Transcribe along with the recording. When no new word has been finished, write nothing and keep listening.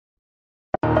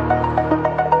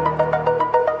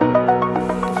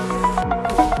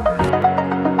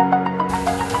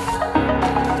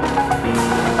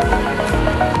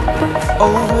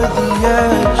the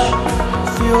edge.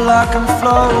 Feel like I'm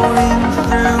floating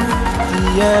through the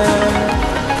air.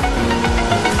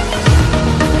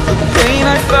 The pain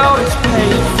I felt is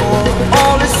paid for,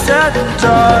 all is said and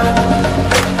done.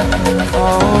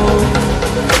 Oh,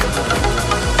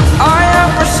 I am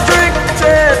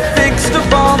restricted, fixed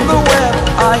upon the web.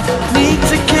 I need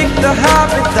to kick the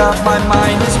habit that my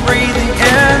mind is breathing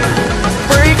in.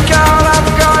 Break out,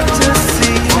 I've got to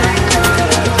see.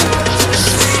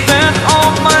 Spent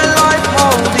all my life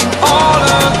holding all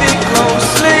of it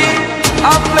closely.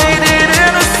 I played it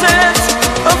innocent,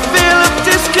 a feel of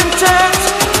discontent.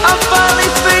 I'm finally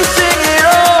facing it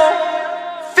all,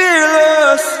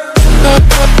 fearless.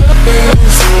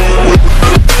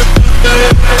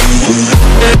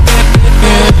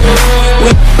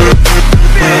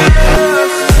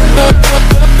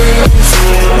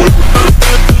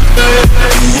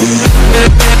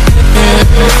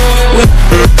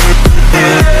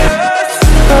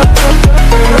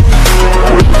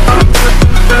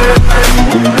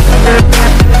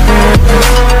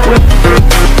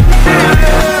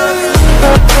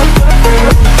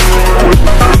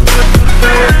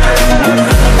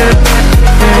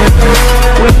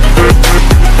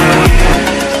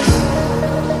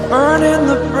 Burning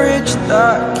the bridge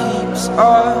that keeps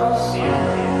us.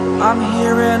 I'm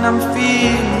here and I'm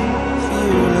feeling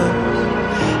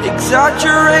fearless.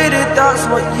 Exaggerated, that's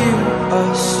what you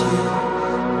assume.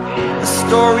 The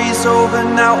story's over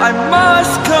now, I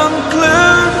must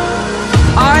conclude.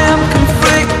 I am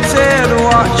conflicted,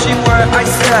 watching where I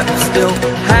step still,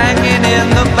 hanging in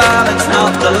the balance.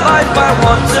 Not the life I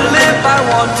want to live, I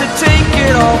want to take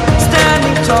it all.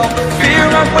 Standing tall, fear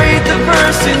outweighed the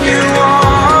person you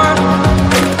are.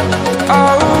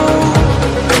 Oh,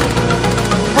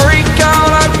 break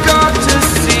out, I've got to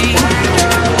see.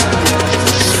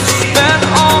 Spent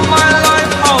all my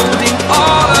life holding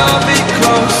all of it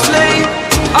closely.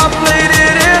 I played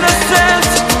it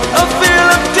innocent, a feel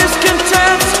of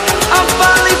discontent. I'm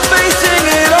finally facing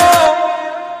it all,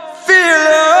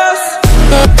 fearless.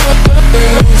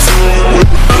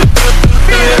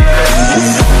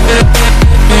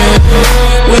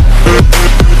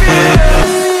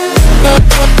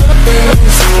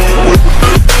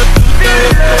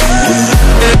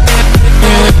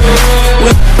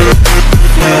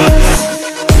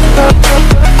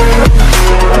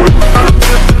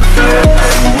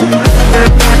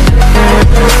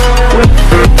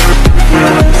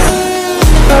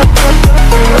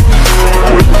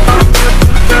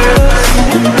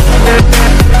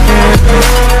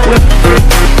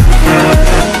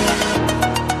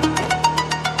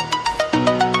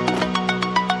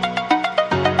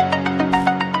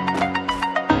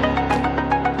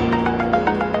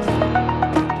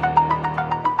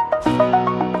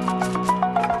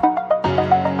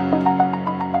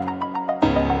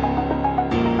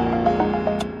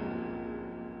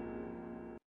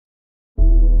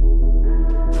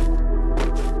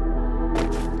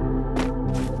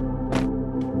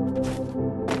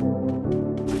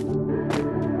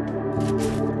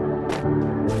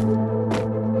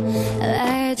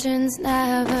 Legends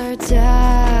never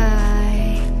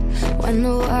die. When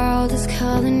the world is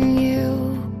calling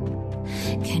you,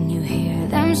 can you hear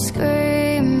them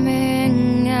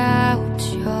screaming out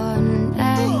your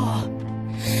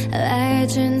name?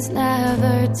 Legends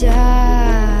never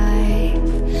die.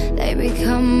 They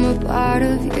become a part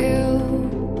of you.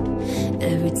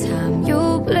 Every time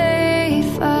you bleed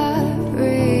for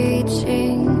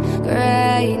reaching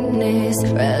greatness,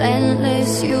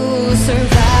 relentless, you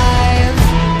survive.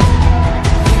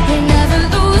 They never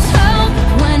lose hope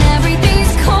when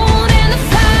everything's cold and the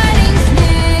fighting's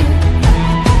near.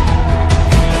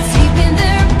 It's deep in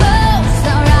their bones,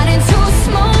 they'll rot into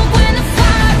smoke when the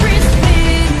fire is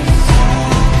fierce.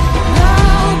 No,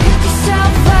 pick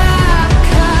yourself up,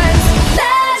 'cause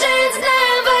legends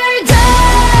never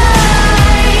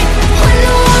die. When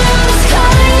the world is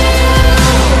calling you,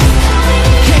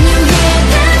 can you hear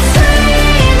them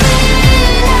screaming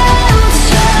out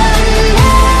your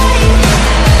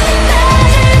name?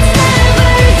 Legends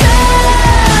never die.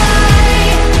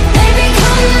 They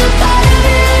become a part of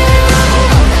you.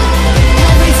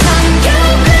 Every time you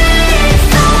bleed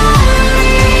for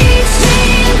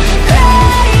reaching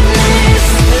greatness,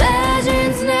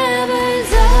 legends never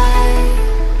die.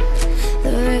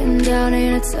 They're written down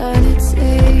in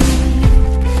eternity,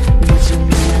 but you'll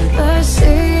never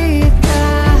see the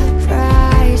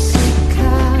price it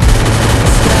cost.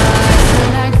 Stars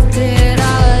connected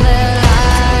all their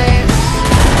lives.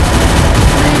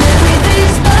 When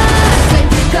everything's lost, they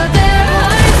pick up their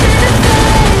hearts and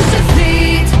defend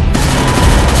defeat.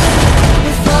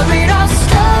 Before it all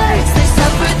starts, they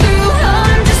suffer through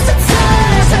harm just to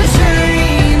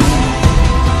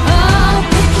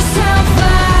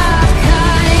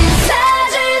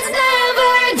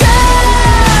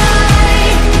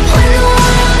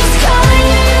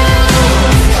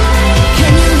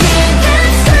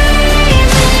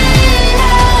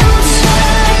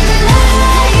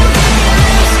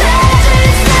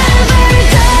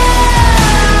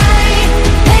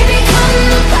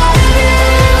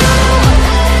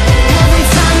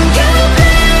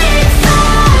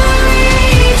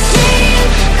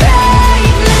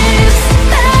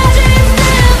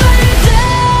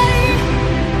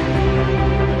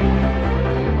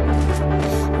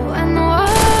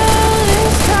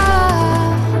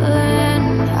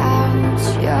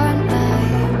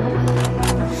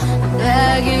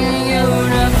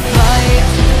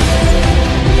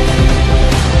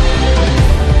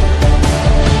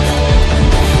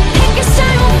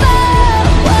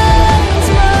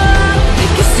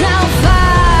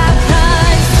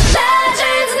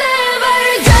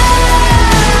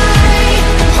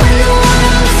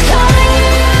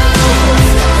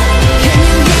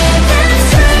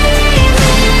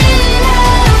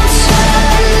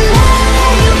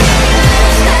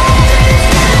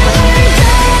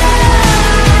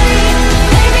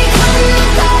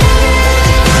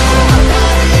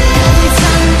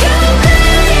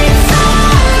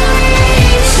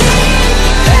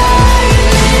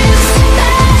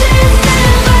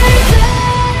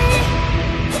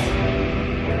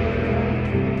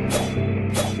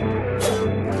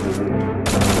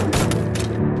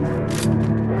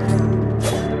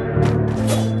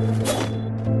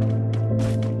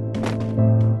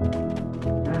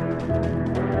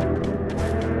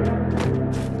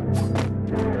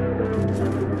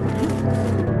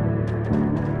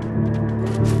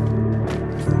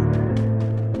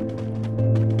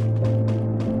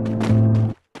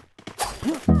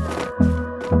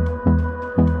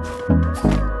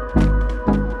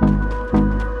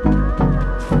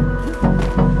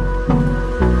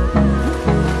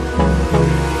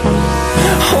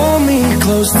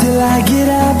close till I get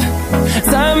up.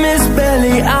 Time is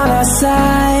barely on our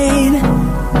side.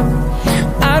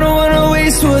 I don't wanna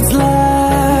waste what's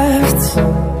left.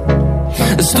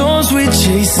 The storms we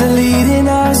chase are leading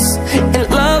us, and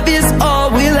love is all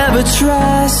we'll ever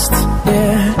trust.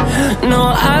 Yeah, no,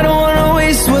 I don't wanna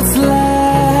waste what's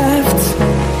left.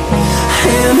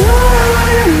 And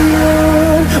on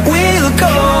we'll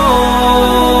go,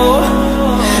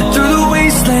 through the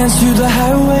wastelands, through the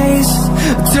highways,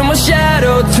 till my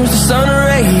shadow turns to sun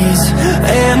rays.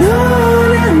 And on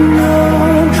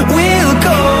we'll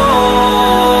go,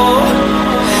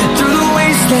 through the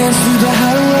wastelands, through the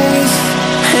highways,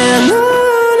 and on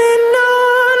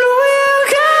we'll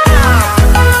go.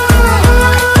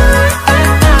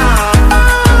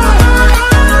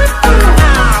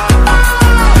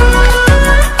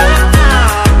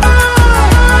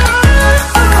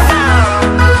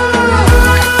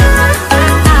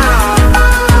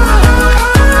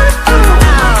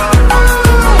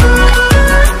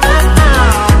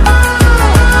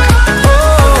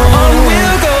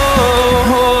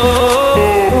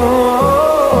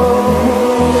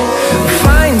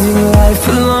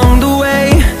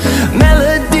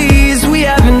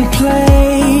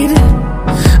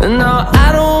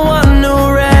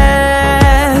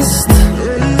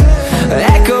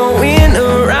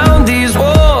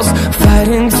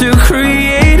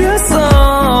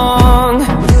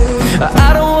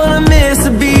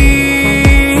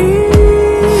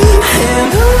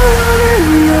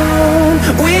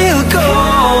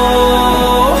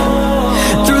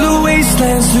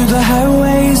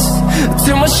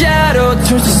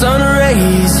 Turns to sun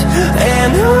rays,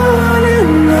 and on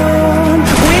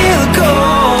we'll go,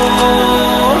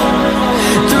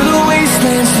 through the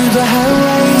wastelands, through the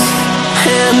highways,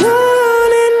 and on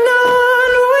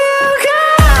we'll go.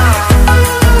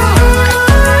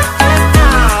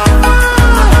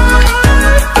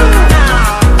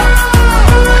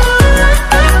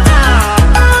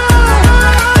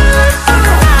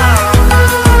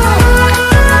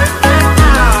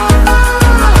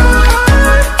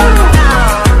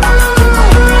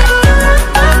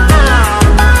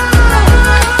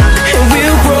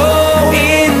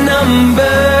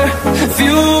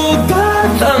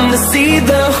 See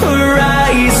the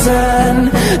horizon,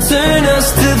 turn us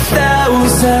to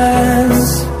thousands,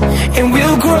 and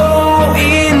we'll grow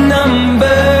in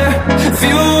number,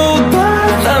 fueled by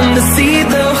them to see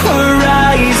the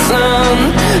horizon,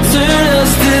 turn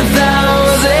us to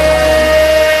thousands.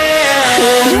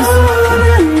 And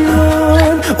on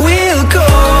we'll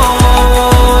go,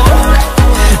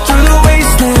 through the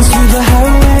wastelands, through the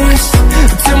highways,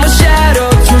 till my shadow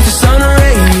turns to sun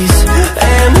rays.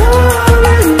 And on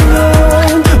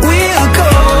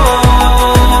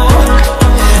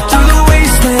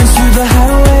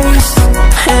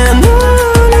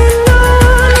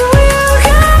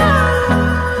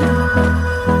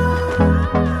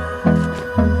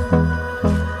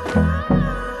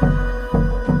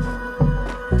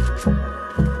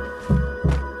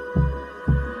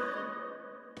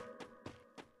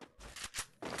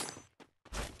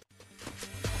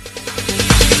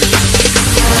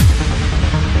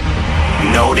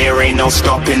no, there ain't no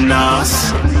stopping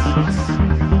us.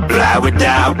 Fly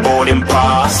without boarding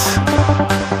pass.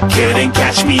 Couldn't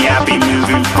catch me, I'll be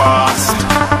moving fast.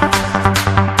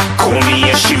 Call me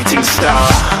a shooting star.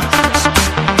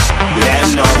 Let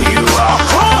 'em know who you are.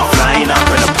 Flying up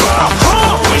in a bar,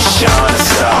 wish on a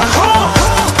star.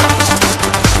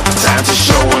 Time to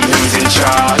show 'em who's in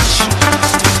charge.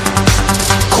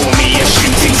 Call me a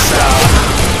shooting star.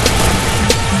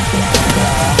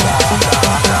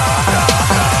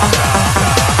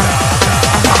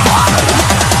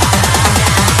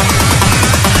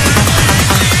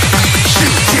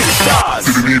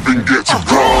 Didn't even get to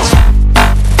cross.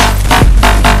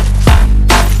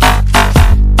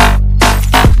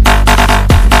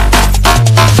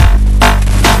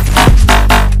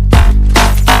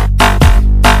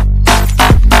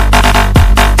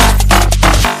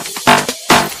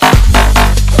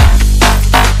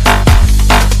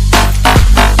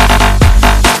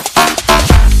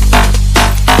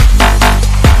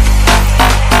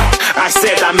 I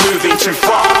said I'm moving too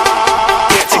far.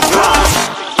 Get to glass.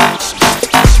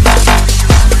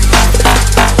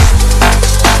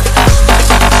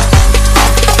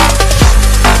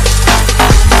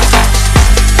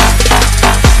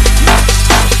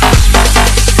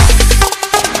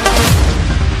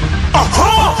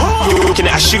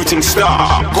 shooting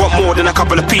star. Got more than a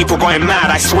couple of people going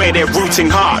mad, I swear they're rooting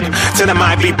hard. Tell them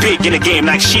I'd be big in the game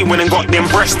like she went and got them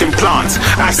breast implants.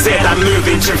 I said I'm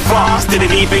moving too fast,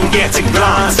 didn't even get a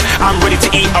glance. I'm ready to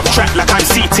eat up track like I'm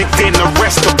seated in a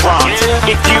restaurant.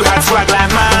 If you had swag like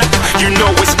mine, you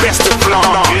know it's best to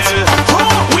flaunt.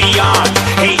 We aren't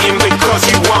hating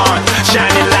because you aren't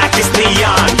shining like it's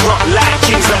neon, rock like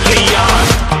kings of Leon.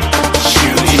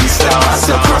 Shooting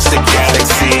stars across the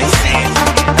galaxy,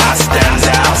 I stand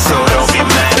out so don't be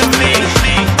mad at me.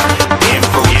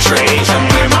 Infiltrate, I'm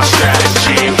with my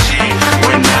strategy.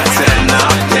 When I turn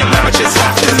up, then I just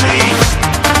have to leave.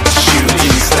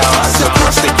 Shooting stars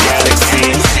across the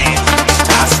galaxy,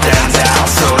 I stand out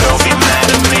so don't be mad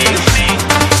at me.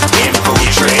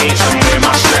 Infiltrate, I'm with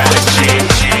my strategy.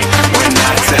 When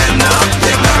I turn up,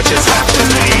 then I just have to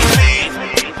leave.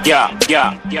 Yeah,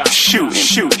 shooting. Yeah,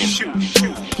 shooting.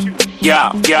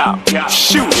 Yeah,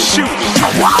 shooting.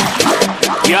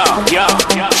 Yeah,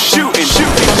 shooting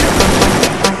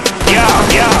shots.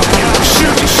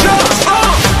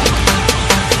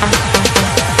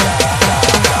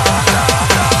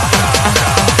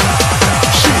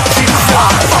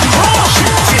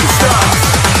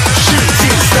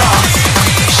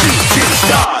 Shooting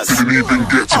stars. Didn't even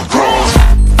get to cross.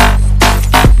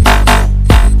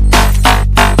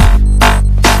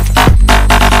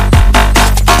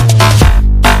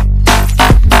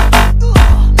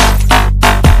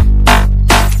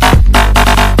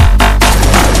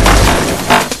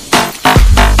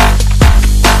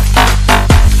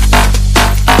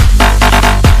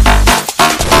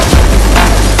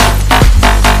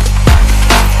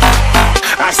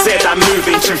 I'm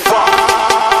moving too far,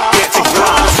 get to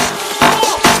glass.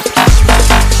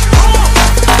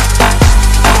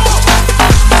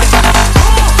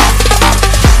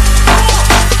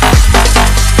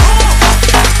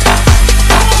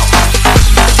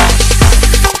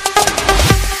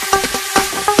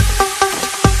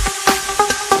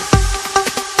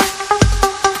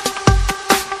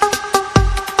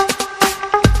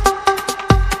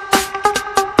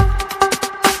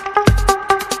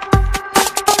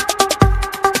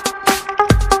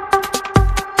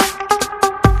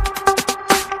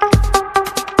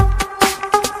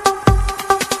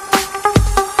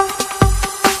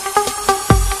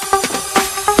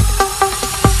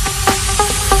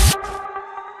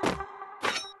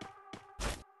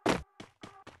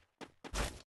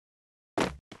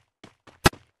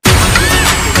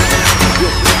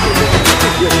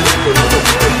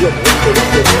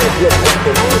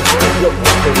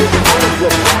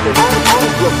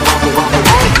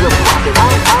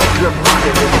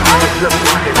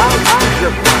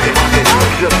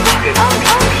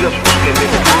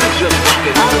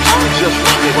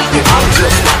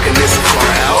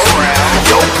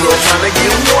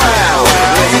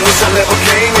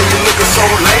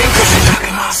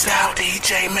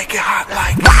 Make it hot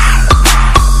like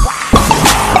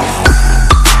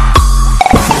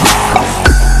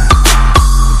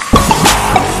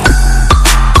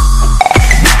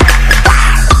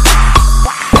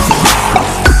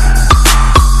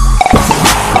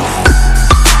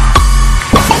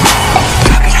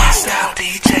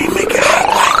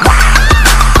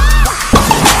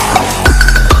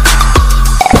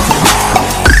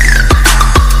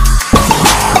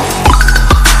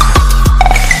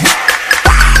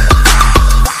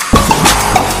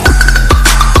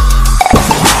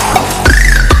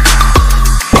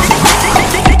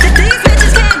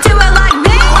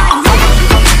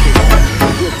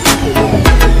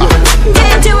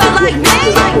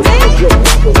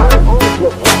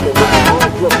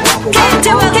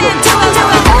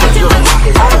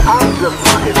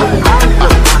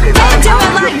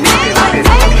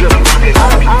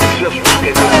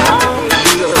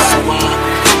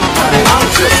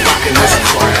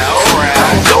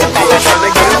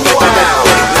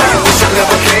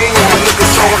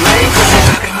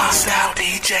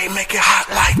make it hot.